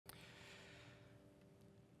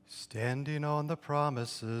Standing on the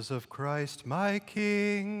promises of Christ my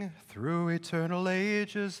King, through eternal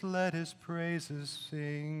ages let his praises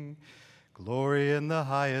sing. Glory in the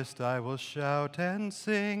highest I will shout and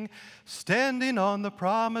sing, standing on the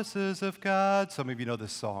promises of God. Some of you know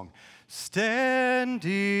this song.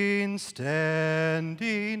 Standing,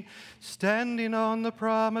 standing, standing on the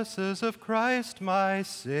promises of Christ my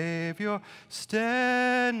Savior.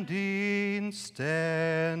 Standing,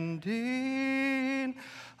 standing,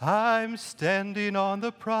 I'm standing on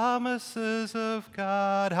the promises of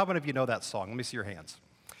God. How many of you know that song? Let me see your hands.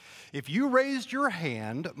 If you raised your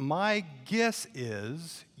hand, my guess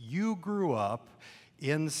is you grew up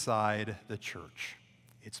inside the church.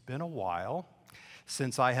 It's been a while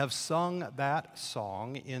since I have sung that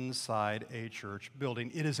song inside a church building.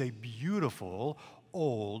 It is a beautiful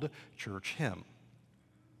old church hymn.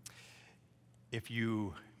 If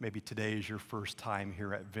you, maybe today is your first time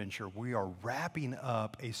here at Venture, we are wrapping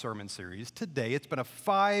up a sermon series today. It's been a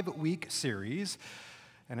 5-week series,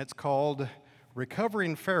 and it's called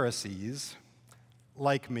Recovering Pharisees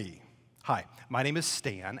Like Me. Hi, my name is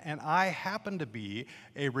Stan, and I happen to be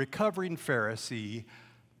a recovering Pharisee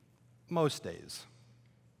most days.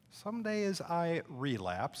 Some days I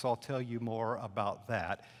relapse. I'll tell you more about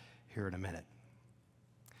that here in a minute.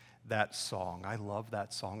 That song, I love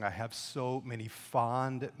that song. I have so many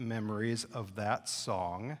fond memories of that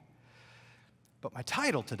song. But my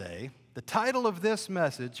title today, the title of this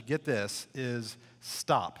message, get this, is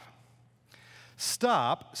Stop.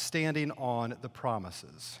 Stop standing on the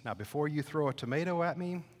promises. Now, before you throw a tomato at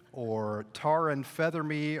me or tar and feather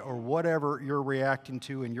me or whatever you're reacting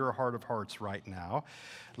to in your heart of hearts right now,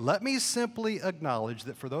 let me simply acknowledge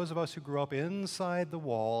that for those of us who grew up inside the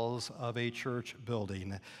walls of a church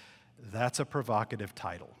building, that's a provocative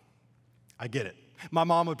title. I get it. My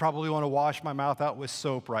mom would probably want to wash my mouth out with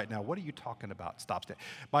soap right now. What are you talking about? Stop.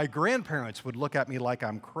 My grandparents would look at me like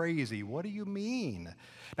I'm crazy. What do you mean?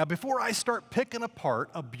 Now, before I start picking apart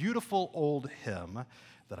a beautiful old hymn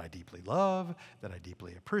that I deeply love, that I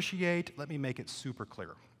deeply appreciate, let me make it super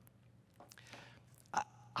clear.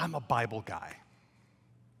 I'm a Bible guy.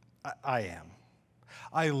 I am.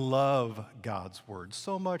 I love God's Word,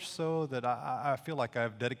 so much so that I feel like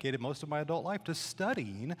I've dedicated most of my adult life to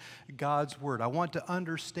studying God's Word. I want to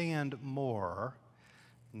understand more,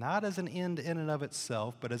 not as an end in and of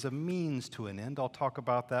itself, but as a means to an end. I'll talk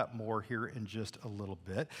about that more here in just a little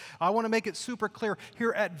bit. I want to make it super clear.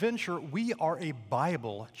 Here at Venture, we are a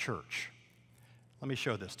Bible church. Let me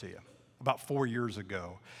show this to you. About 4 years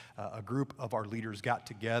ago, a group of our leaders got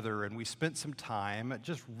together and we spent some time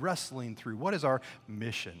just wrestling through what is our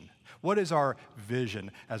mission, what is our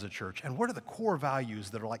vision as a church, and what are the core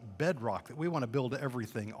values that are like bedrock that we want to build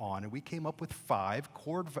everything on. And we came up with 5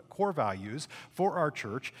 core values for our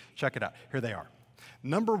church. Check it out. Here they are.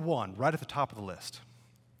 Number 1, right at the top of the list,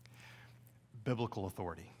 biblical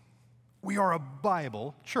authority. We are a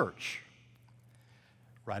Bible church.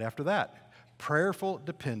 Right after that, prayerful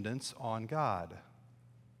dependence on God.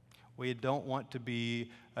 We don't want to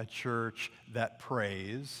be a church that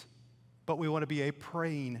prays, but we want to be a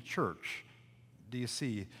praying church. Do you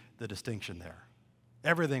see the distinction there?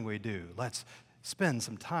 Everything we do, let's spend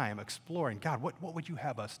some time exploring, God, what would you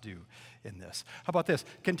have us do in this? How about this?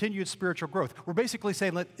 Continued spiritual growth. We're basically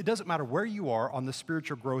saying it doesn't matter where you are on the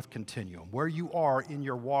spiritual growth continuum, where you are in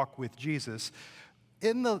your walk with Jesus,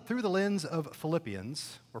 through the lens of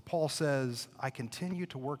Philippians, where Paul says, I continue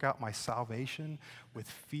to work out my salvation with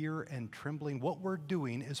fear and trembling. What we're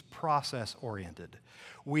doing is process-oriented.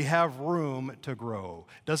 We have room to grow.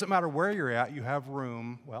 Doesn't matter where you're at, you have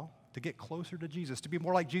room, to get closer to Jesus, to be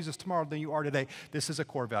more like Jesus tomorrow than you are today. This is a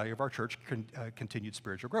core value of our church, continued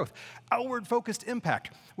spiritual growth. Outward-focused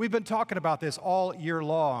impact. We've been talking about this all year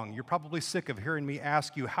long. You're probably sick of hearing me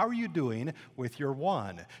ask you, how are you doing with your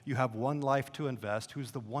one? You have one life to invest.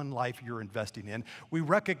 Who's the one life you're investing in? We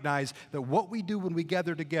recognize that what we do when we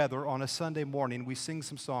gather together on a Sunday morning, we sing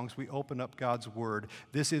some songs, we open up God's Word.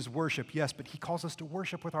 This is worship, yes, but He calls us to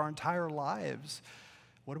worship with our entire lives.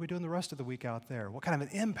 What are we doing the rest of the week out there? What kind of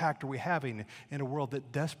an impact are we having in a world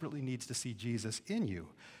that desperately needs to see Jesus in you,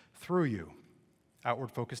 through you?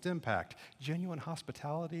 Outward-focused impact. Genuine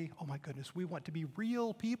hospitality. Oh my goodness, we want to be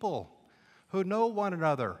real people who know one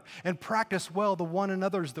another and practice well the one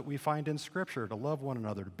another's that we find in Scripture, to love one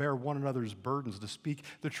another, to bear one another's burdens, to speak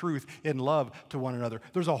the truth in love to one another.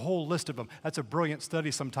 There's a whole list of them. That's a brilliant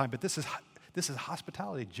study sometime, but this is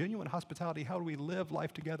hospitality, genuine hospitality. How do we live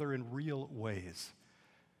life together in real ways?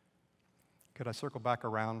 Could I circle back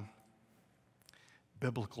around?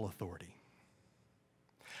 Biblical authority.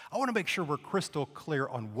 I want to make sure we're crystal clear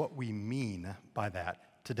on what we mean by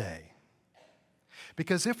that today.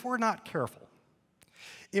 Because if we're not careful,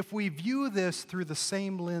 if we view this through the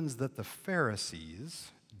same lens that the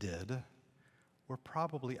Pharisees did, we're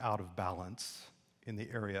probably out of balance in the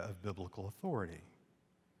area of biblical authority.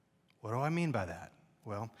 What do I mean by that?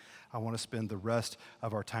 Well, I want to spend the rest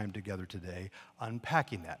of our time together today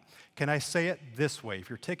unpacking that. Can I say it this way? If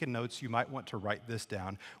you're taking notes, you might want to write this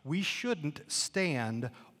down. We shouldn't stand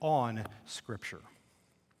on Scripture.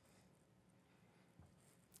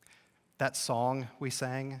 That song we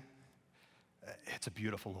sang, it's a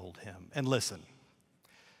beautiful old hymn. And listen,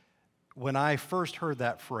 when I first heard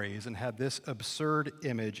that phrase and had this absurd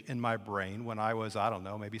image in my brain when I was, I don't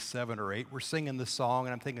know, maybe 7 or 8, we're singing this song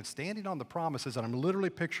and I'm thinking, standing on the promises, and I'm literally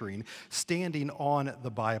picturing standing on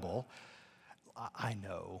the Bible. I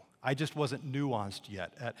know, I just wasn't nuanced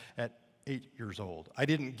yet at 8 years old. I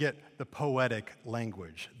didn't get the poetic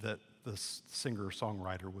language that the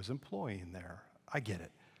singer-songwriter was employing there. I get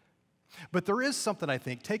it. But there is something, I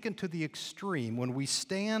think, taken to the extreme when we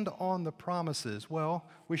stand on the promises. Well,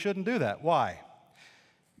 we shouldn't do that. Why?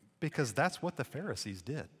 Because that's what the Pharisees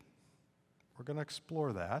did. We're going to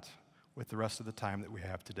explore that with the rest of the time that we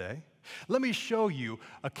have today. Let me show you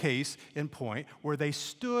a case in point where they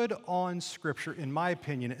stood on Scripture, in my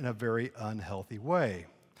opinion, in a very unhealthy way.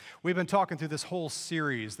 We've been talking through this whole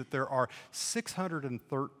series that there are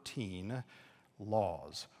 613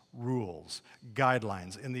 laws, rules,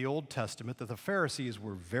 guidelines in the Old Testament, that the Pharisees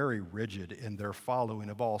were very rigid in their following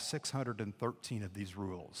of all 613 of these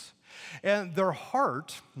rules. And their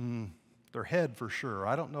heart, their head for sure,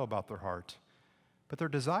 I don't know about their heart, but their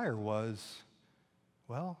desire was,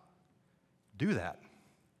 well, do that.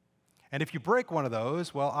 And if you break one of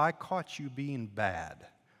those, well, I caught you being bad.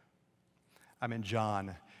 I'm in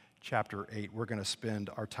John chapter 8. We're going to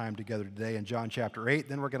spend our time together today in John chapter 8.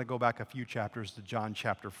 Then we're going to go back a few chapters to John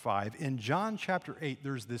chapter 5. In John chapter 8,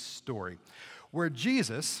 there's this story where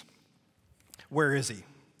Jesus, where is he?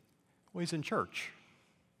 Well, he's in church.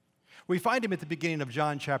 We find him at the beginning of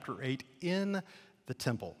John chapter 8 in the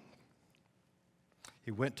temple.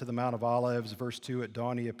 He went to the Mount of Olives. Verse 2, at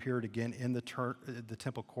dawn he appeared again in the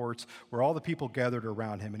temple courts where all the people gathered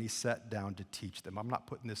around him, and he sat down to teach them. I'm not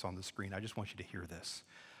putting this on the screen. I just want you to hear this.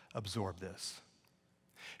 Absorb this.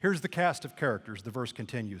 Here's the cast of characters. The verse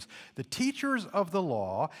continues. The teachers of the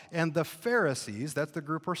law and the Pharisees, that's the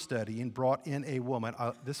group we're studying, brought in a woman,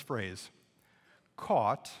 this phrase,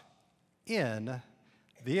 caught in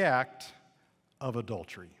the act of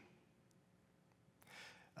adultery.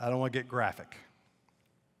 I don't want to get graphic,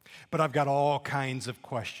 but I've got all kinds of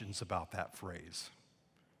questions about that phrase.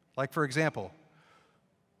 Like, for example,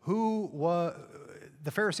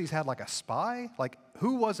 the Pharisees had like a spy? Like,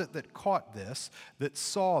 who was it that caught this, that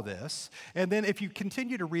saw this? And then if you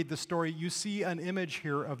continue to read the story, you see an image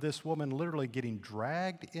here of this woman literally getting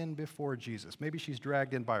dragged in before Jesus. Maybe she's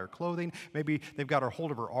dragged in by her clothing. Maybe they've got her hold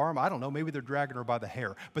of her arm. I don't know. Maybe they're dragging her by the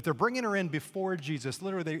hair. But they're bringing her in before Jesus.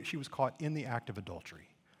 Literally, she was caught in the act of adultery.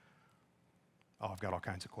 Oh, I've got all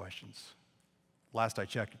kinds of questions. Last I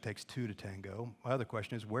checked, it takes 2 to tango. My other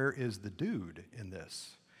question is, where is the dude in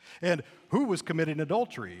this? And who was committing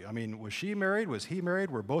adultery? I mean, was she married? Was he married?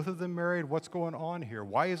 Were both of them married? What's going on here?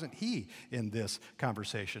 Why isn't he in this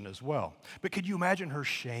conversation as well? But could you imagine her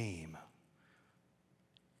shame?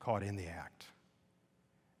 Caught in the act.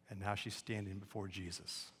 And now she's standing before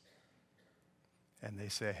Jesus. And they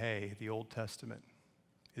say, hey, the Old Testament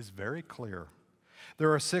is very clear.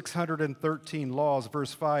 There are 613 laws.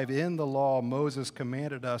 Verse 5, in the law, Moses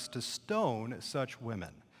commanded us to stone such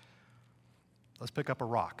women. Let's pick up a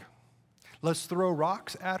rock. Let's throw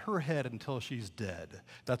rocks at her head until she's dead.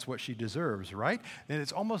 That's what she deserves, right? And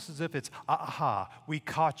it's almost as if it's, aha, we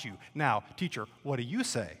caught you. Now, teacher, what do you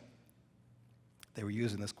say? They were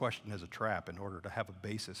using this question as a trap in order to have a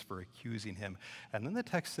basis for accusing him. And then the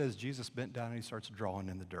text says Jesus bent down and he starts drawing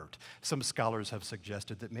in the dirt. Some scholars have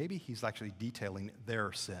suggested that maybe he's actually detailing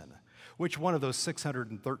their sin. Which one of those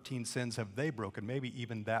 613 sins have they broken? Maybe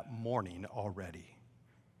even that morning already.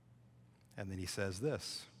 And then he says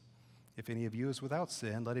this, if any of you is without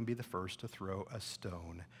sin, let him be the first to throw a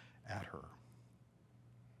stone at her.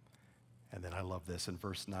 And then I love this in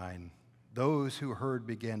verse 9. Those who heard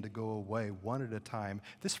began to go away one at a time.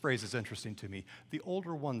 This phrase is interesting to me. The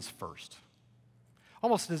older ones first.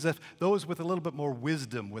 Almost as if those with a little bit more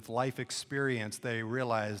wisdom, with life experience, they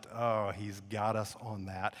realized, oh, he's got us on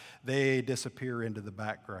that. They disappear into the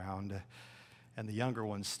background. And the younger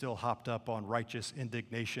ones still hopped up on righteous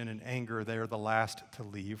indignation and anger. They're the last to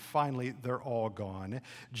leave. Finally, they're all gone.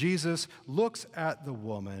 Jesus looks at the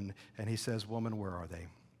woman and he says, woman, where are they?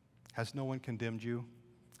 Has no one condemned you?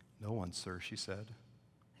 No one, sir, she said.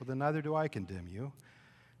 Well, then neither do I condemn you.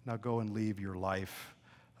 Now go and leave your life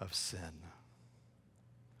of sin.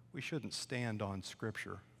 We shouldn't stand on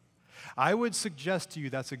Scripture. I would suggest to you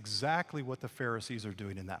that's exactly what the Pharisees are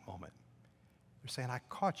doing in that moment. They're saying, I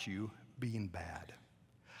caught you being bad.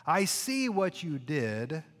 I see what you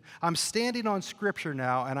did. I'm standing on Scripture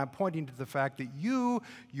now, and I'm pointing to the fact that you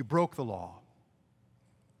broke the law.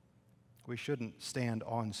 We shouldn't stand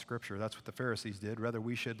on Scripture. That's what the Pharisees did. Rather,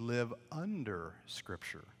 we should live under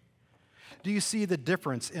Scripture. Do you see the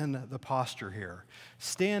difference in the posture here?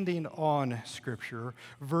 Standing on Scripture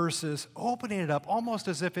versus opening it up almost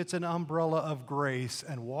as if it's an umbrella of grace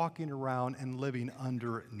and walking around and living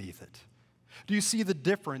underneath it. Do you see the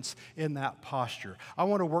difference in that posture? I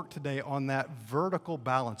want to work today on that vertical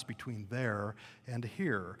balance between there and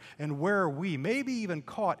here, and where we may be even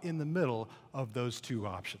caught in the middle of those two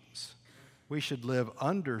options. We should live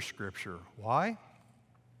under Scripture. Why?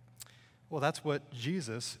 Well, that's what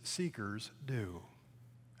Jesus seekers do.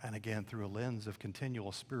 And again, through a lens of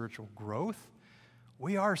continual spiritual growth,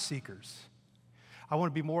 we are seekers. I want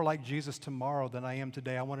to be more like Jesus tomorrow than I am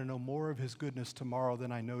today. I want to know more of his goodness tomorrow than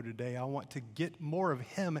I know today. I want to get more of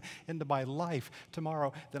him into my life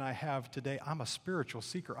tomorrow than I have today. I'm a spiritual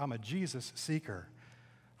seeker. I'm a Jesus seeker.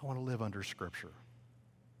 I want to live under Scripture.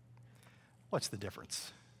 What's the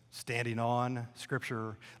difference? Standing on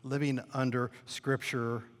Scripture, living under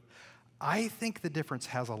Scripture. I think the difference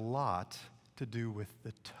has a lot to do with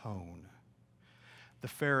the tone. The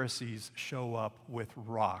Pharisees show up with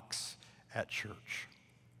rocks at church.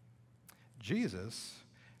 Jesus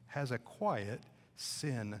has a quiet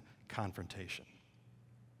sin confrontation.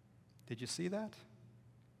 Did you see that?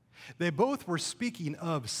 They both were speaking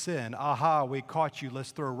of sin. Aha, we caught you.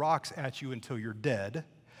 Let's throw rocks at you until you're dead.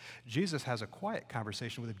 Jesus has a quiet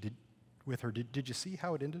conversation with her. Did you see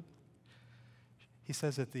how it ended? He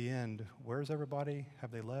says at the end, where's everybody?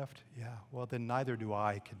 Have they left? Yeah, well, then neither do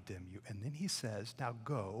I condemn you. And then he says, now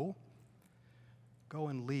go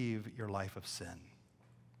and leave your life of sin.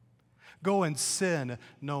 Go and sin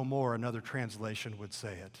no more, another translation would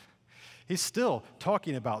say it. He's still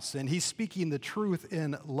talking about sin. He's speaking the truth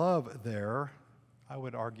in love there. I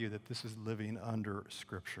would argue that this is living under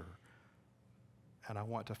Scripture. And I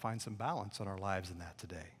want to find some balance in our lives in that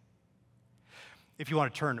today. If you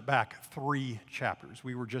want to turn back 3 chapters,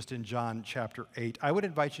 we were just in John chapter 8. I would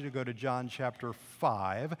invite you to go to John chapter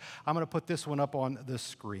 5. I'm going to put this one up on the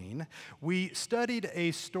screen. We studied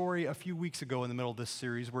a story a few weeks ago in the middle of this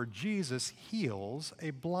series where Jesus heals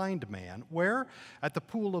a blind man. Where? At the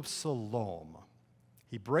pool of Siloam.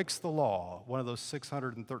 He breaks the law, one of those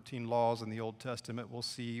 613 laws in the Old Testament. We'll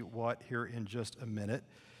see what here in just a minute.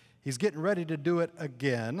 He's getting ready to do it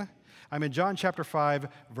again. I'm in John chapter 5,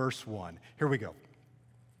 verse 1. Here we go.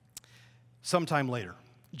 Sometime later,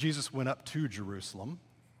 Jesus went up to Jerusalem,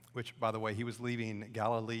 which, by the way, he was leaving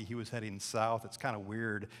Galilee. He was heading south. It's kind of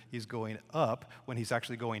weird. He's going up when he's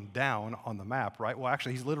actually going down on the map, right? Well,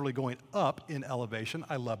 actually, he's literally going up in elevation.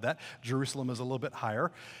 I love that. Jerusalem is a little bit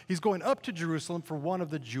higher. He's going up to Jerusalem for one of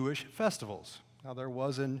the Jewish festivals. Now, there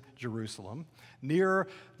was in Jerusalem, near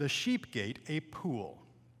the sheep gate, a pool.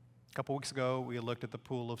 A couple weeks ago, we looked at the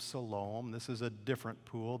pool of Siloam. This is a different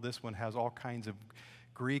pool. This one has all kinds of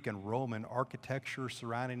Greek and Roman architecture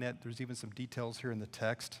surrounding it. There's even some details here in the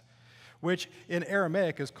text, which in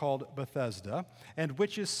Aramaic is called Bethesda, and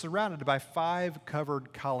which is surrounded by 5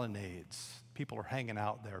 covered colonnades. People are hanging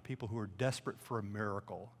out there, people who are desperate for a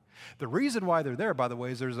miracle. The reason why they're there, by the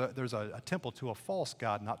way, is there's a temple to a false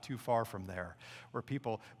god not too far from there, where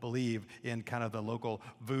people believe in kind of the local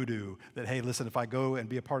voodoo that, hey, listen, if I go and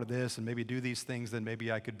be a part of this and maybe do these things, then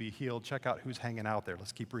maybe I could be healed. Check out who's hanging out there.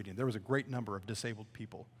 Let's keep reading. There was a great number of disabled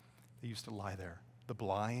people that used to lie there. The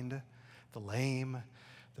blind, the lame,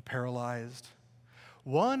 the paralyzed.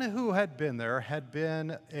 One who had been there had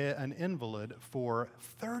been an invalid for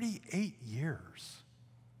 38 years.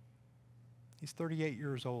 He's 38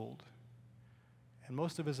 years old, and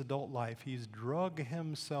most of his adult life, he's drug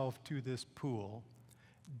himself to this pool,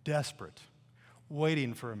 desperate,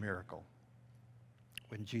 waiting for a miracle.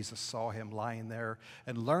 When Jesus saw him lying there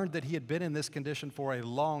and learned that he had been in this condition for a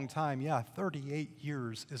long time, 38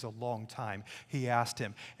 years is a long time, he asked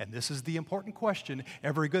him, and this is the important question,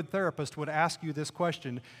 every good therapist would ask you this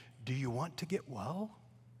question, do you want to get well?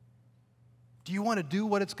 Do you want to do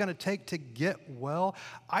what it's going to take to get well?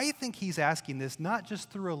 I think he's asking this not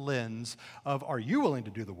just through a lens of, are you willing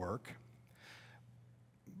to do the work?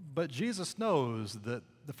 But Jesus knows that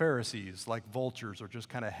the Pharisees, like vultures, are just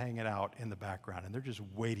kind of hanging out in the background, and they're just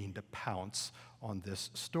waiting to pounce on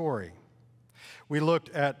this story. We looked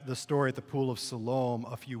at the story at the pool of Siloam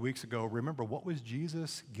a few weeks ago. Remember, what was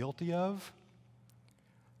Jesus guilty of?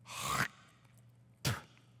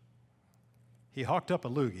 He hawked up a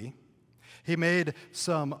loogie. He made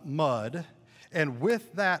some mud, and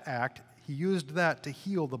with that act, he used that to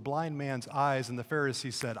heal the blind man's eyes, and the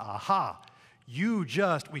Pharisees said, aha,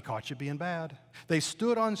 we caught you being bad. They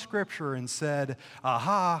stood on Scripture and said,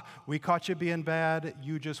 aha, we caught you being bad.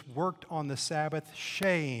 You just worked on the Sabbath.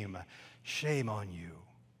 Shame. Shame on you.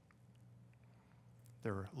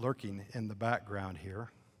 They're lurking in the background here.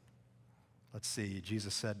 Let's see.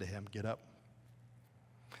 Jesus said to him, get up.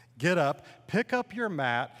 Get up, pick up your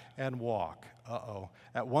mat, and walk. Uh-oh.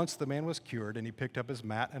 At once the man was cured, and he picked up his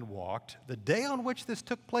mat and walked. The day on which this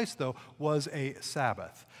took place, though, was a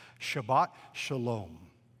Sabbath. Shabbat Shalom.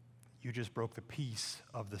 You just broke the peace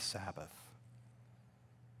of the Sabbath.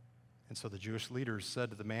 And so the Jewish leaders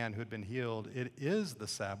said to the man who had been healed, it is the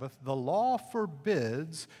Sabbath. The law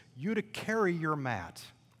forbids you to carry your mat.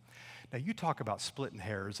 Now, you talk about splitting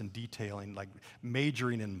hairs and detailing, like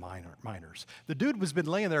majoring in minors. The dude has been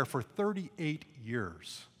laying there for 38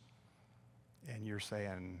 years. And you're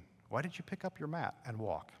saying, why did you pick up your mat and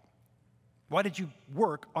walk? Why did you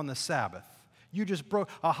work on the Sabbath? You just broke,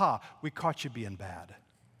 aha, we caught you being bad.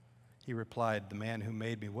 He replied, the man who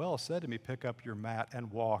made me well said to me, pick up your mat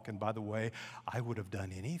and walk. And by the way, I would have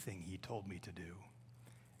done anything he told me to do.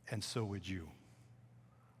 And so would you.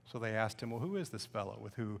 So they asked him, well, who is this fellow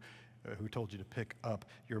with who told you to pick up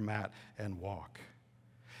your mat and walk?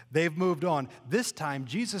 They've moved on. This time,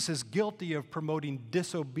 Jesus is guilty of promoting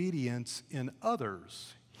disobedience in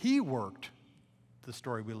others. He worked the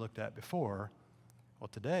story we looked at before. Well,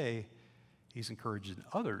 today, he's encouraging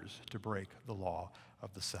others to break the law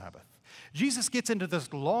of the Sabbath. Jesus gets into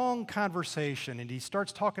this long conversation, and he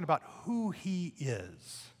starts talking about who he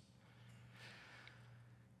is.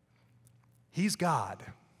 He's God.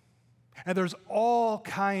 And there's all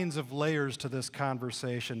kinds of layers to this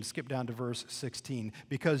conversation. Skip down to verse 16.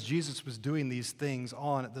 Because Jesus was doing these things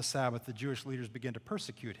on the Sabbath, the Jewish leaders began to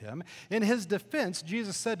persecute him. In his defense,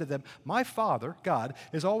 Jesus said to them, my Father, God,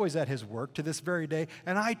 is always at his work to this very day,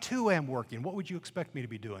 and I too am working. What would you expect me to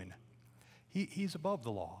be doing? He's above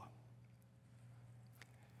the law.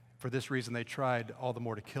 For this reason, they tried all the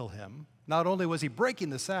more to kill him. Not only was he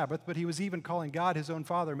breaking the Sabbath, but he was even calling God his own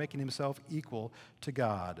Father, making himself equal to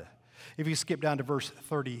God. If you skip down to verse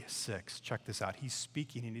 36, check this out. He's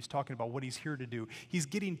speaking and he's talking about what he's here to do. He's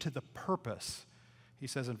getting to the purpose. He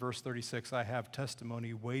says in verse 36, I have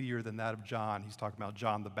testimony weightier than that of John. He's talking about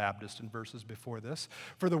John the Baptist in verses before this.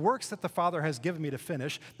 For the works that the Father has given me to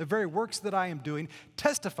finish, the very works that I am doing,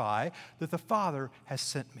 testify that the Father has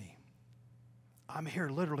sent me. I'm here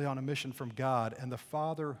literally on a mission from God, and the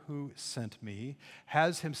Father who sent me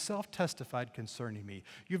has himself testified concerning me.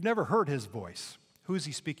 You've never heard his voice. Who is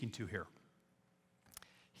he speaking to here?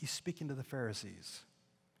 He's speaking to the Pharisees.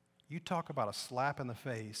 You talk about a slap in the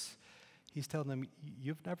face. He's telling them,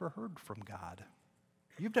 you've never heard from God.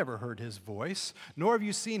 You've never heard his voice, nor have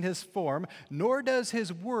you seen his form, nor does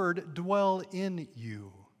his word dwell in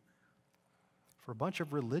you. For a bunch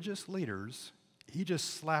of religious leaders, he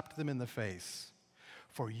just slapped them in the face.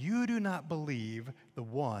 For you do not believe the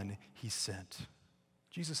one he sent.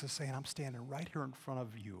 Jesus is saying, I'm standing right here in front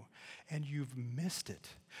of you, and you've missed it.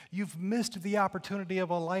 You've missed the opportunity of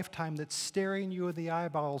a lifetime that's staring you in the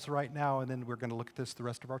eyeballs right now, and then we're going to look at this the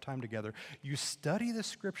rest of our time together. You study the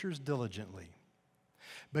Scriptures diligently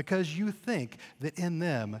because you think that in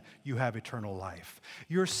them you have eternal life.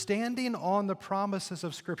 You're standing on the promises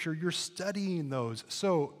of Scripture. You're studying those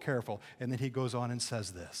so careful. And then he goes on and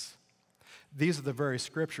says this. These are the very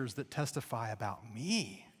Scriptures that testify about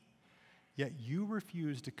me. Yet you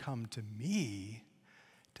refuse to come to me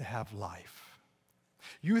to have life.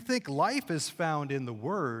 You think life is found in the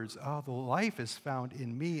words. Oh, the life is found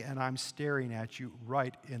in me, and I'm staring at you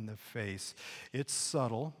right in the face. It's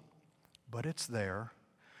subtle, but it's there.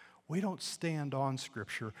 We don't stand on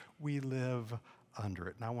Scripture. We live under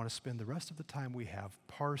it. And I want to spend the rest of the time we have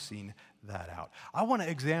parsing that out. I want to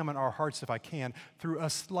examine our hearts, if I can, through a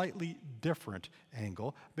slightly different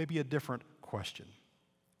angle, maybe a different question.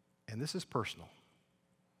 And this is personal.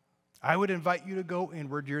 I would invite you to go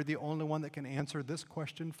inward. You're the only one that can answer this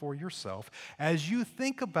question for yourself. As you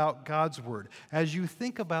think about God's Word, as you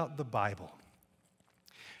think about the Bible,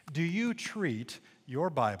 do you treat your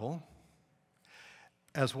Bible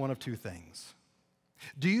as one of two things?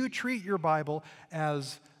 Do you treat your Bible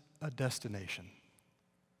as a destination,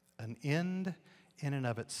 an end in and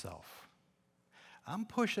of itself? I'm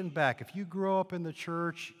pushing back. If you grow up in the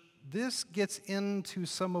church, this gets into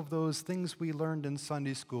some of those things we learned in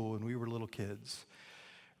Sunday school when we were little kids.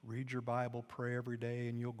 Read your Bible, pray every day,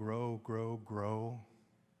 and you'll grow, grow, grow.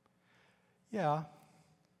 Yeah.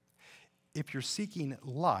 If you're seeking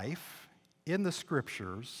life in the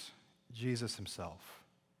Scriptures, Jesus himself.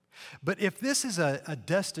 But if this is a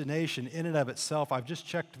destination in and of itself, I've just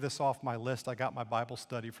checked this off my list. I got my Bible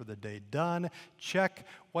study for the day done. Check,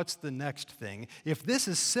 what's the next thing? If this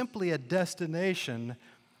is simply a destination,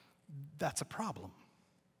 that's a problem.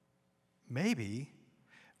 Maybe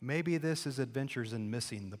this is adventures in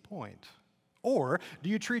missing the point. Or do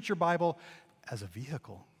you treat your Bible as a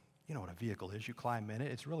vehicle? You know what a vehicle is. You climb in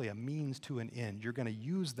it. It's really a means to an end. You're going to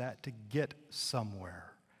use that to get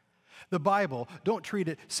somewhere. The Bible, don't treat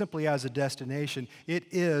it simply as a destination. It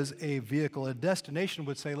is a vehicle. A destination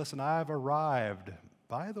would say, listen, I've arrived.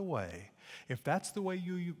 By the way, if that's the way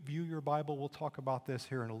you view your Bible, we'll talk about this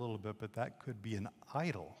here in a little bit, but that could be an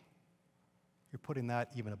idol. You're putting that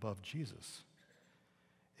even above Jesus.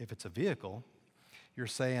 If it's a vehicle, you're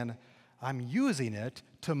saying, I'm using it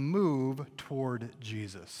to move toward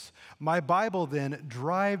Jesus. My Bible then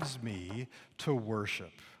drives me to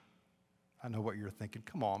worship. I know what you're thinking.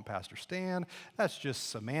 Come on, Pastor Stan, that's just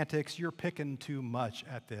semantics. You're picking too much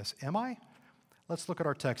at this. Am I? Let's look at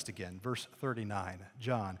our text again, verse 39,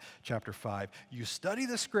 John chapter 5. You study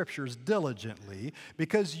the scriptures diligently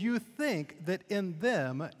because you think that in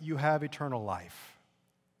them you have eternal life.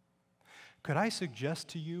 Could I suggest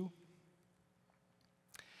to you,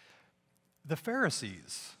 the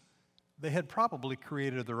Pharisees, they had probably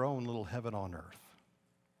created their own little heaven on earth.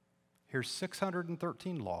 Here's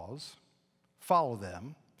 613 laws. Follow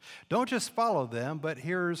them. Don't just follow them, but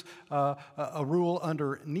here's a rule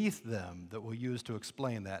underneath them that we'll use to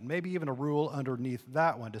explain that. And maybe even a rule underneath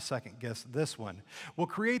that one to second guess this one. We'll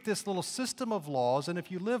create this little system of laws, and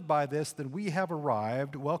if you live by this, then we have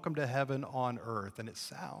arrived. Welcome to heaven on earth. And it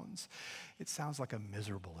sounds like a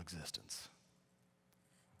miserable existence.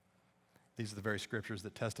 These are the very scriptures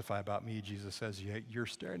that testify about me. Jesus says, you're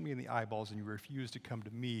staring me in the eyeballs and you refuse to come to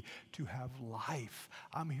me to have life.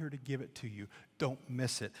 I'm here to give it to you. Don't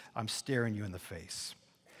miss it. I'm staring you in the face.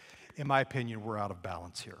 In my opinion, we're out of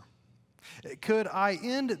balance here. Could I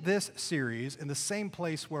end this series in the same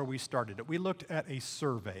place where we started it? We looked at a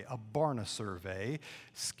survey, a Barna survey.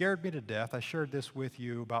 Scared me to death. I shared this with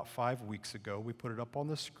you about 5 weeks ago. We put it up on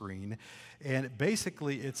the screen. And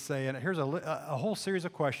basically it's saying, here's a whole series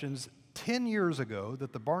of questions 10 years ago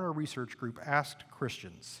that the Barna Research Group asked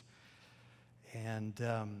Christians. And,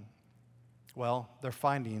 their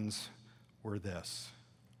findings were this.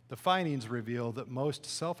 The findings reveal that most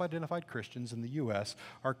self-identified Christians in the U.S.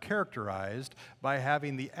 are characterized by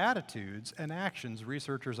having the attitudes and actions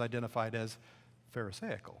researchers identified as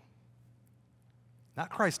Pharisaical. Not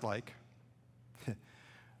Christ-like,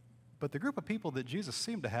 but the group of people that Jesus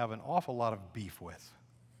seemed to have an awful lot of beef with.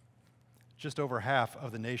 Just over half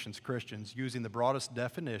of the nation's Christians, using the broadest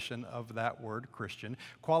definition of that word Christian,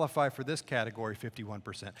 qualify for this category,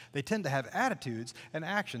 51%. They tend to have attitudes and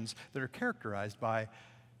actions that are characterized by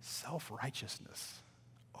self-righteousness.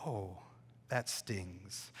 Oh, that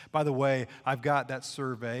stings. By the way, I've got that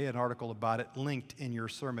survey, an article about it, linked in your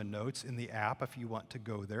sermon notes in the app if you want to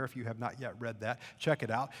go there. If you have not yet read that, check it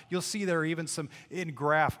out. You'll see there are even some in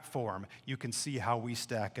graph form. You can see how we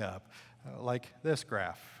stack up, like this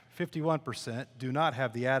graph. 51% do not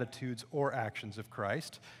have the attitudes or actions of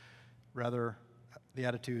Christ. Rather, the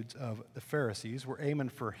attitudes of the Pharisees. We're aiming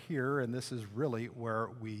for here, and this is really where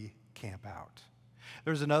we camp out.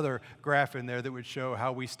 There's another graph in there that would show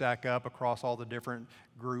how we stack up across all the different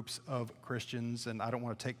groups of Christians, and I don't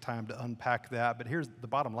want to take time to unpack that, but here's the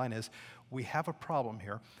bottom line is we have a problem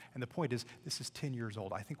here, and the point is this is 10 years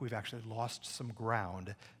old. I think we've actually lost some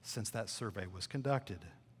ground since that survey was conducted.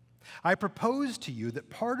 I propose to you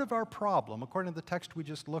that part of our problem, according to the text we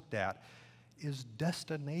just looked at, is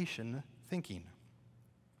destination thinking.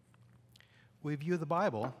 We view the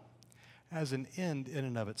Bible as an end in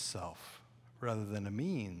and of itself, rather than a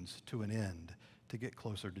means to an end to get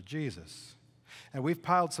closer to Jesus. And we've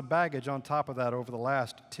piled some baggage on top of that over the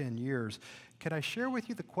last 10 years. Can I share with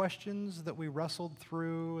you the questions that we wrestled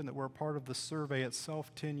through and that were a part of the survey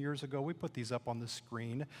itself 10 years ago? We put these up on the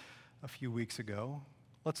screen a few weeks ago.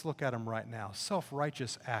 Let's look at them right now.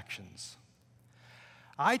 Self-righteous actions.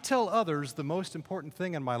 I tell others the most important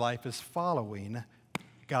thing in my life is following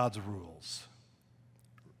God's rules.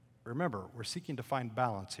 Remember, we're seeking to find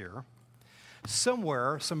balance here.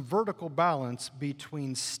 Somewhere, some vertical balance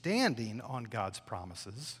between standing on God's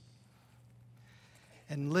promises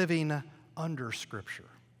and living under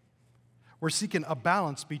Scripture. We're seeking a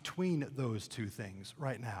balance between those two things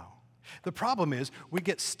right now. The problem is we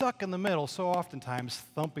get stuck in the middle so oftentimes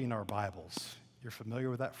thumping our Bibles. You're familiar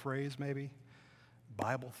with that phrase maybe?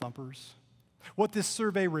 Bible thumpers. What this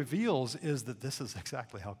survey reveals is that this is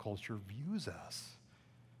exactly how culture views us.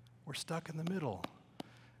 We're stuck in the middle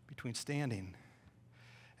between standing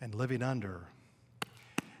and living under,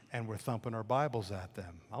 and we're thumping our Bibles at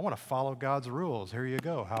them. I want to follow God's rules. Here you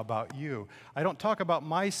go. How about you? I don't talk about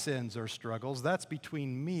my sins or struggles. That's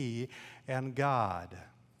between me and God.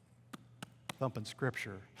 Thumping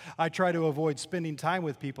Scripture. I try to avoid spending time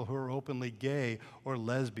with people who are openly gay or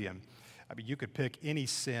lesbian. I mean, you could pick any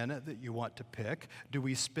sin that you want to pick. Do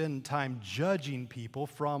we spend time judging people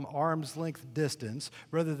from arm's length distance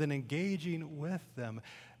rather than engaging with them?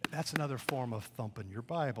 That's another form of thumping your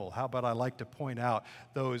Bible. How about I like to point out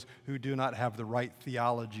those who do not have the right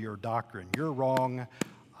theology or doctrine? You're wrong,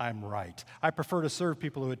 I'm right. I prefer to serve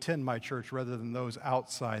people who attend my church rather than those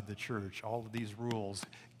outside the church. All of these rules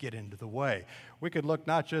get into the way. We could look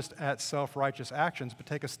not just at self-righteous actions, but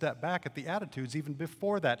take a step back at the attitudes even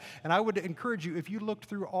before that. And I would encourage you, if you looked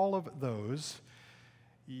through all of those,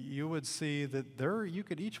 you would see that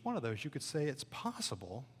each one of those, you could say it's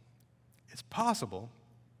possible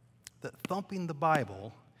that thumping the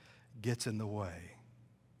Bible gets in the way.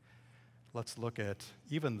 Let's look at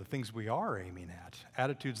even the things we are aiming at,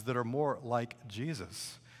 attitudes that are more like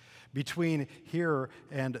Jesus. Between here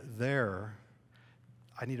and there,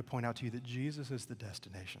 I need to point out to you that Jesus is the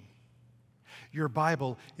destination. Your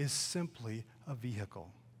Bible is simply a vehicle.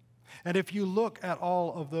 And if you look at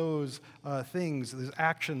all of those things, those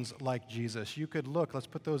actions like Jesus, you could look, let's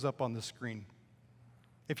put those up on the screen.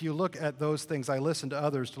 If you look at those things, I listen to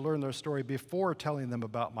others to learn their story before telling them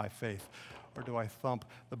about my faith. Or do I thump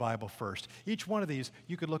the Bible first? Each one of these,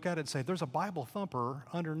 you could look at it and say, there's a Bible thumper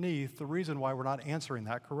underneath the reason why we're not answering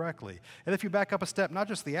that correctly. And if you back up a step, not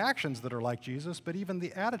just the actions that are like Jesus, but even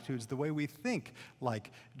the attitudes, the way we think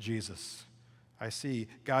like Jesus. I see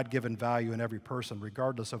God-given value in every person,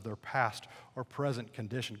 regardless of their past or present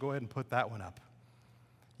condition. Go ahead and put that one up.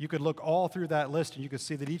 You could look all through that list and you could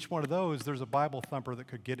see that each one of those, there's a Bible thumper that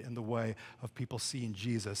could get in the way of people seeing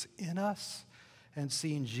Jesus in us and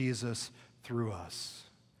seeing Jesus through us.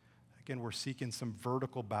 Again, we're seeking some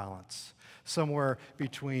vertical balance, somewhere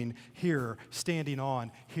between here, standing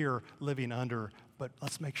on, here, living under, but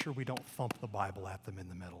let's make sure we don't thump the Bible at them in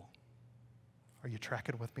the middle. Are you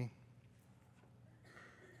tracking with me?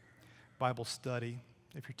 Bible study.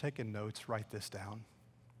 If you're taking notes, write this down.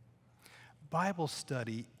 Bible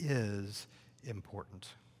study is important.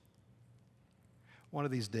 One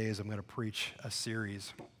of these days, I'm going to preach a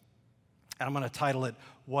series, and I'm going to title it,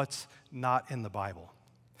 What's Not in the Bible.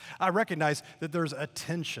 I recognize that there's a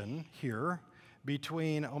tension here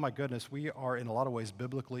between, oh my goodness, we are in a lot of ways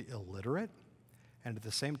biblically illiterate, and at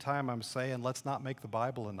the same time, I'm saying, let's not make the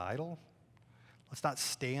Bible an idol. Let's not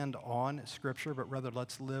stand on Scripture, but rather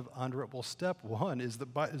let's live under it. Well, step one is to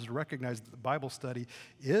recognize that the Bible study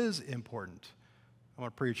is important. I'm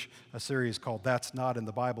going to preach a series called That's Not in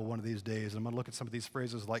the Bible one of these days, and I'm going to look at some of these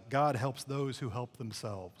phrases like God helps those who help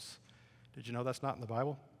themselves. Did you know that's not in the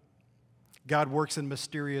Bible? God works in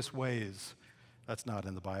mysterious ways. That's not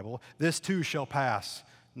in the Bible. This too shall pass.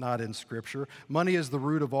 Not in Scripture. Money is the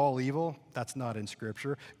root of all evil. That's not in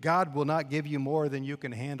Scripture. God will not give you more than you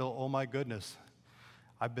can handle. Oh my goodness.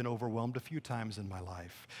 I've been overwhelmed a few times in my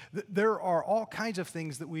life. There are all kinds of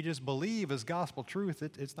things that we just believe as gospel truth.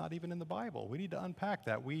 It's not even in the Bible. We need to unpack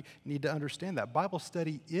that. We need to understand that. Bible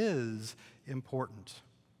study is important.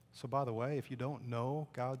 So by the way, if you don't know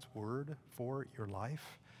God's word for your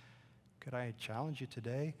life, could I challenge you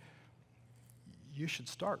today? You should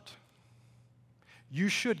start. You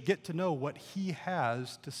should get to know what he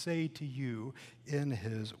has to say to you in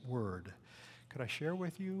his word. Could I share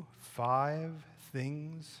with you 5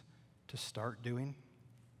 things to start doing?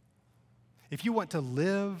 If you want to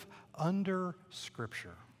live under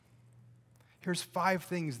Scripture, here's 5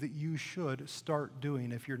 things that you should start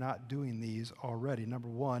doing if you're not doing these already. Number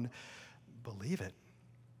 1, believe it.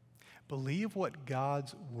 Believe what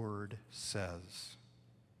God's word says.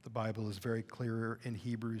 The Bible is very clear in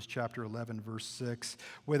Hebrews chapter 11, verse 6.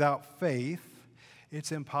 Without faith,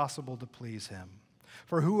 it's impossible to please him.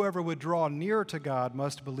 For whoever would draw near to God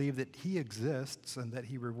must believe that he exists and that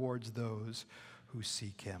he rewards those who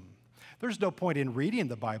seek him. There's no point in reading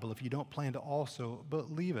the Bible if you don't plan to also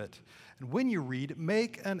believe it. And when you read,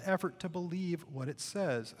 make an effort to believe what it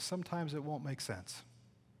says. Sometimes it won't make sense.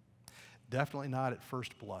 Definitely not at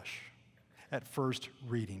first blush, at first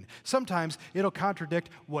reading. Sometimes it'll contradict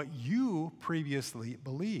what you previously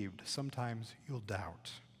believed. Sometimes you'll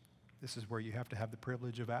doubt. This is where you have to have the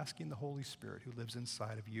privilege of asking the Holy Spirit who lives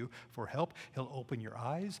inside of you for help. He'll open your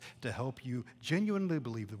eyes to help you genuinely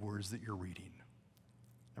believe the words that you're reading.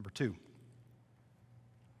 Number 2,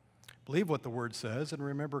 believe what the word says and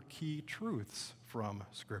remember key truths from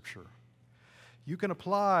Scripture. You can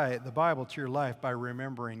apply the Bible to your life by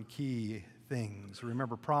remembering key things.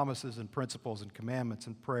 Remember promises and principles and commandments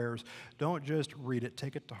and prayers. Don't just read it,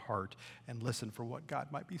 take it to heart, and listen for what God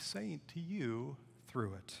might be saying to you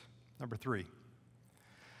through it. Number 3,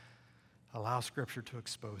 allow Scripture to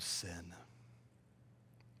expose sin.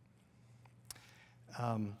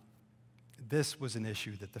 This was an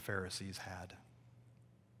issue that the Pharisees had.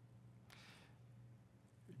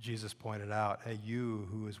 Jesus pointed out, hey, you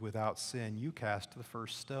who is without sin, you cast the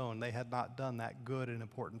first stone. They had not done that good and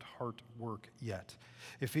important heart work yet.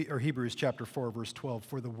 Hebrews chapter 4, verse 12,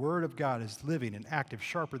 for the word of God is living and active,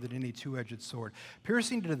 sharper than any two-edged sword,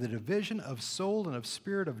 piercing to the division of soul and of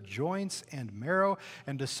spirit, of joints and marrow,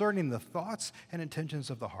 and discerning the thoughts and intentions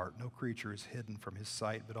of the heart. No creature is hidden from his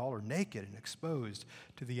sight, but all are naked and exposed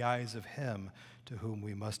to the eyes of him to whom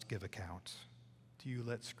we must give account. Do you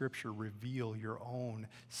let Scripture reveal your own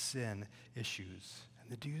sin issues?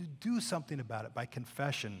 And do you do something about it by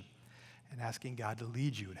confession and asking God to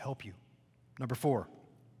lead you and help you? Number 4,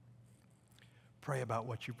 pray about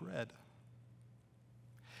what you've read.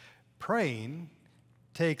 Praying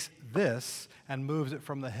takes this and moves it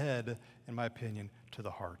from the head, in my opinion, to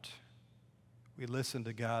the heart. We listen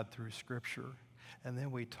to God through Scripture, and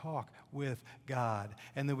then we talk with God,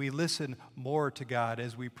 and then we listen more to God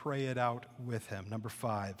as we pray it out with Him. Number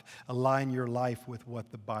 5, align your life with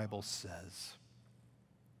what the Bible says.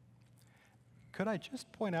 Could I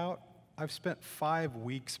just point out, I've spent 5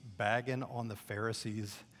 weeks bagging on the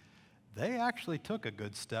Pharisees. They actually took a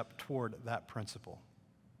good step toward that principle.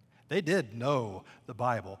 They did know the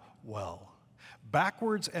Bible well.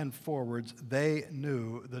 Backwards and forwards, they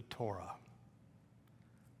knew the Torah.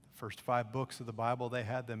 First 5 books of the Bible, they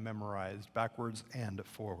had them memorized backwards and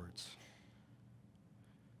forwards.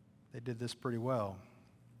 They did this pretty well.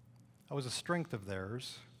 That was a strength of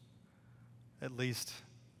theirs, at least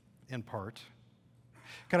in part.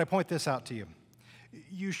 Can I point this out to you?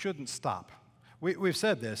 You shouldn't stop. We've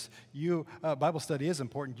said this. Bible study is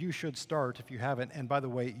important. You should start if you haven't. And by the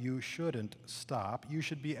way, you shouldn't stop. You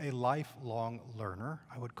should be a lifelong learner.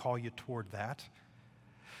 I would call you toward that.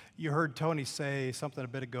 You heard Tony say something a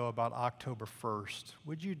bit ago about October 1st.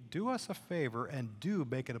 Would you do us a favor and do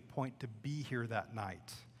make it a point to be here that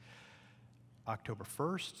night? October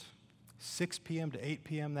 1st, 6 p.m. to 8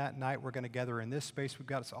 p.m. that night, we're going to gather in this space. We've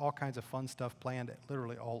got all kinds of fun stuff planned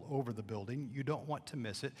literally all over the building. You don't want to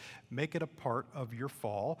miss it. Make it a part of your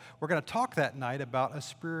fall. We're going to talk that night about a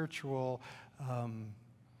spiritual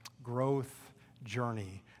growth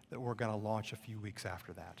journey that we're going to launch a few weeks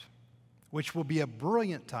after that, which will be a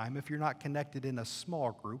brilliant time if you're not connected in a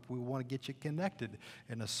small group. We want to get you connected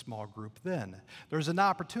in a small group then. There's an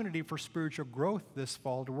opportunity for spiritual growth this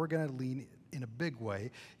fall, and we're going to lean in a big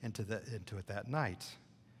way into it that night.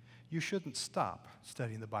 You shouldn't stop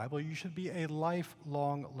studying the Bible. You should be a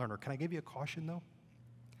lifelong learner. Can I give you a caution, though?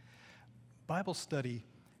 Bible study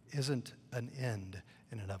isn't an end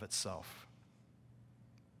in and of itself.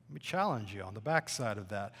 Let me challenge you on the backside of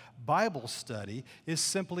that. Bible study is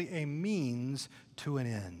simply a means to an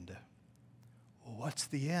end. What's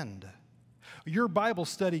the end? Your Bible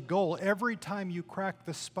study goal every time you crack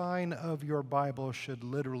the spine of your Bible should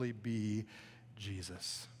literally be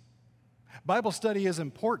Jesus. Bible study is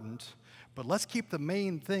important, but let's keep the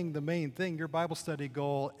main thing the main thing. Your Bible study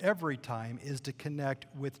goal every time is to connect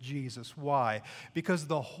with Jesus. Why? Because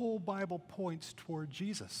the whole Bible points toward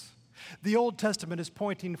Jesus. The Old Testament is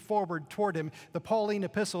pointing forward toward Him. The Pauline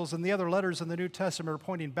epistles and the other letters in the New Testament are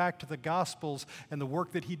pointing back to the Gospels and the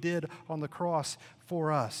work that He did on the cross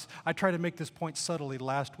for us. I tried to make this point subtly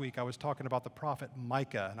last week. I was talking about the prophet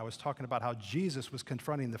Micah, and I was talking about how Jesus was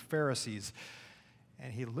confronting the Pharisees.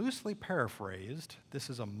 And he loosely paraphrased, this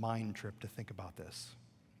is a mind trip to think about this.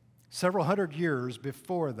 Several hundred years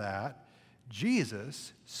before that,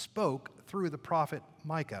 Jesus spoke through the prophet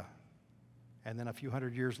Micah. And then a few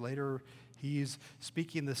hundred years later, he's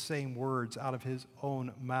speaking the same words out of his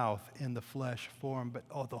own mouth in the flesh form. But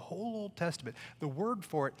the whole Old Testament, the word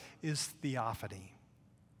for it is theophany.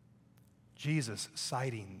 Jesus'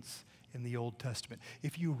 sightings in the Old Testament.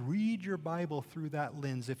 If you read your Bible through that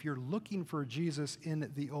lens, if you're looking for Jesus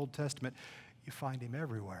in the Old Testament, you find Him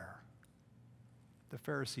everywhere. The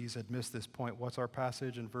Pharisees had missed this point. What's our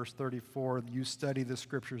passage in verse 34? You study the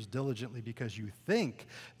Scriptures diligently because you think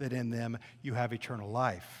that in them you have eternal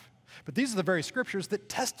life. But these are the very Scriptures that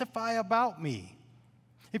testify about me.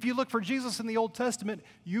 If you look for Jesus in the Old Testament,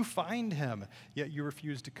 you find Him, yet you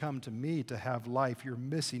refuse to come to me to have life. You're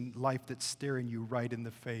missing life that's staring you right in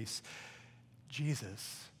the face.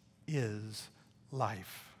 Jesus is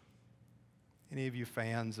life. Any of you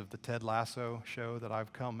fans of the Ted Lasso show that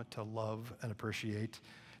I've come to love and appreciate?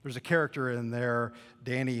 There's a character in there,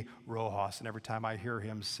 Danny Rojas, and every time I hear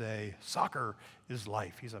him say, soccer is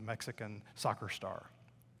life, he's a Mexican soccer star.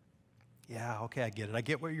 Yeah, okay, I get it. I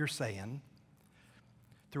get what you're saying.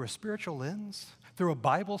 Through a spiritual lens, through a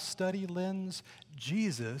Bible study lens,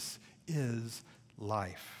 Jesus is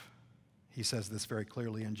life. He says this very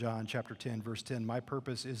clearly in John chapter 10, verse 10. My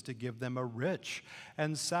purpose is to give them a rich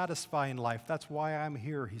and satisfying life. That's why I'm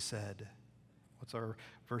here, he said. What's our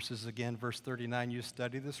verses again? Verse 39, you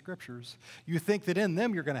study the scriptures. You think that in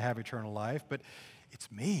them you're going to have eternal life, but it's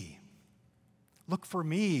me. Look for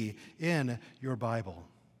me in your Bible.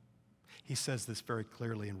 He says this very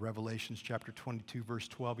clearly in Revelation chapter 22, verse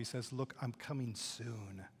 12. He says, look, I'm coming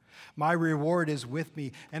soon. My reward is with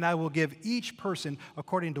me, and I will give each person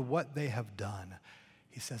according to what they have done.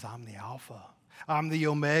 He says, I'm the Alpha. I'm the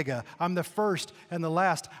Omega. I'm the first and the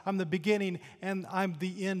last. I'm the beginning and I'm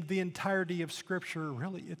the end. The entirety of Scripture,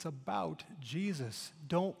 really, it's about Jesus.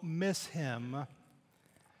 Don't miss him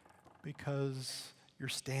because you're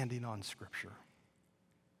standing on Scripture.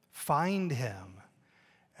 Find him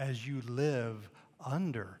as you live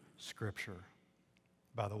under Scripture.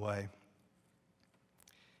 By the way,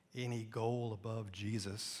 any goal above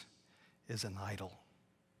Jesus is an idol.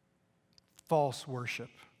 False worship.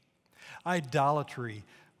 Idolatry.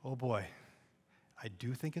 Oh boy, I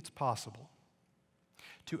do think it's possible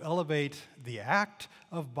to elevate the act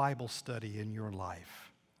of Bible study in your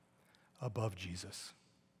life above Jesus.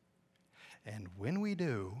 And when we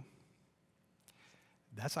do,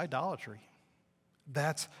 that's idolatry.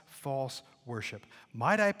 That's false worship.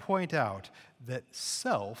 Might I point out that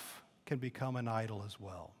self can become an idol as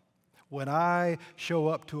well. When I show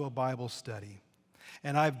up to a Bible study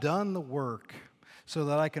and I've done the work so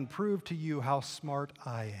that I can prove to you how smart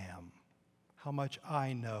I am, how much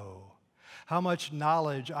I know, how much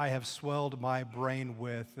knowledge I have swelled my brain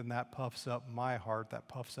with, and that puffs up my heart, that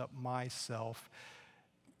puffs up myself,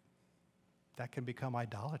 that can become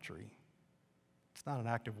idolatry. It's not an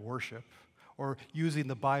act of worship or using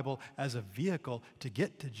the Bible as a vehicle to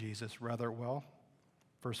get to Jesus. Rather, well,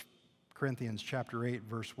 1 Corinthians chapter 8,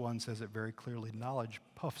 verse 1 says it very clearly, knowledge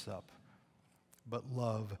puffs up, but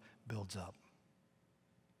love builds up.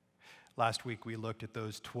 Last week we looked at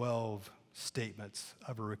those 12 statements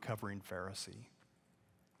of a recovering Pharisee.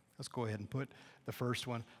 Let's go ahead and put the first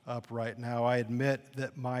one up right now. I admit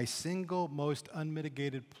that my single most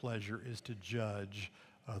unmitigated pleasure is to judge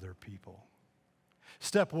other people.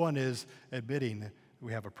 Step one is admitting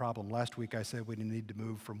we have a problem. Last week I said we need to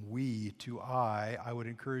move from we to I. I would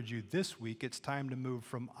encourage you this week, it's time to move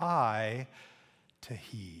from I to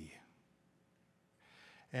he.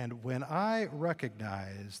 And when I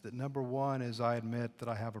recognize that number one is I admit that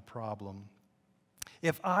I have a problem,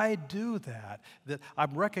 if I do that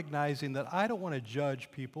I'm recognizing that I don't want to judge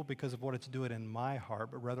people because of what it's doing in my heart,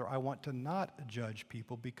 but rather I want to not judge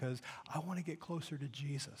people because I want to get closer to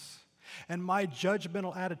Jesus. And my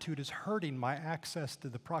judgmental attitude is hurting my access to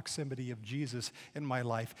the proximity of Jesus in my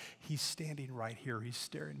life. He's standing right here. He's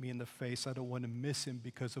staring me in the face. I don't want to miss him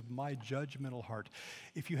because of my judgmental heart.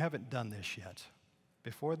 If you haven't done this yet,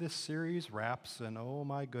 before this series wraps, and oh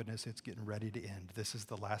my goodness, it's getting ready to end. This is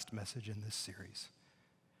the last message in this series.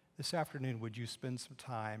 This afternoon, would you spend some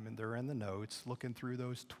time, and they're in the notes, looking through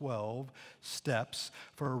those 12 steps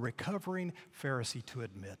for a recovering Pharisee to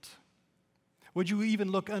admit? Would you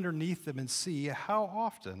even look underneath them and see how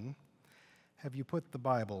often have you put the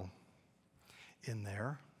Bible in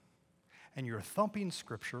there and you're thumping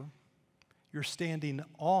Scripture, you're standing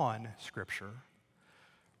on Scripture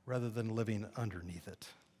rather than living underneath it?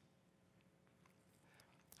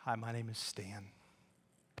 Hi, my name is Stan,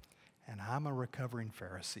 and I'm a recovering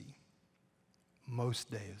Pharisee most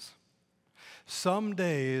days. Some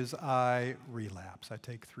days I relapse. I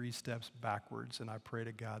take 3 steps backwards, and I pray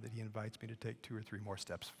to God that he invites me to take 2 or 3 more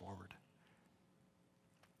steps forward.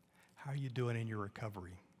 How are you doing in your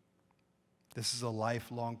recovery? This is a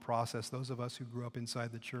lifelong process. Those of us who grew up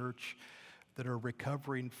inside the church that are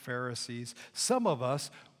recovering Pharisees, some of us,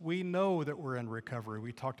 we know that we're in recovery.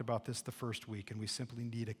 We talked about this the first week, and we simply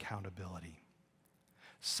need accountability.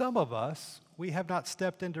 Some of us, we have not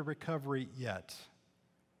stepped into recovery yet.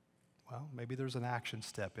 Well, maybe there's an action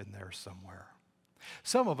step in there somewhere.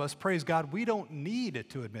 Some of us, praise God, we don't need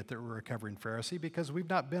to admit that we're a recovering Pharisee because we've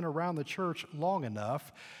not been around the church long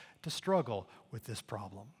enough to struggle with this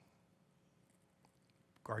problem.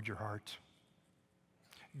 Guard your heart.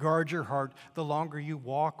 Guard your heart. The longer you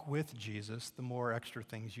walk with Jesus, the more extra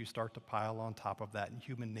things you start to pile on top of that, and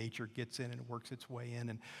human nature gets in and works its way in,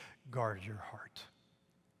 and guard your heart.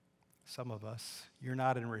 Some of us, you're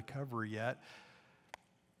not in recovery yet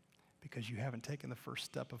because you haven't taken the first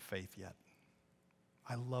step of faith yet.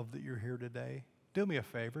 I love that you're here today. Do me a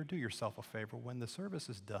favor, do yourself a favor. When the service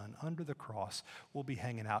is done, under the cross, we'll be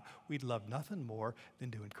hanging out. We'd love nothing more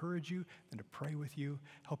than to encourage you, than to pray with you,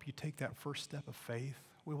 help you take that first step of faith.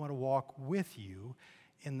 We want to walk with you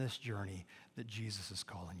in this journey that Jesus is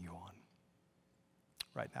calling you on.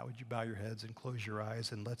 Right now, would you bow your heads and close your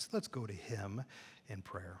eyes, and let's go to him in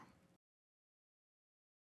prayer.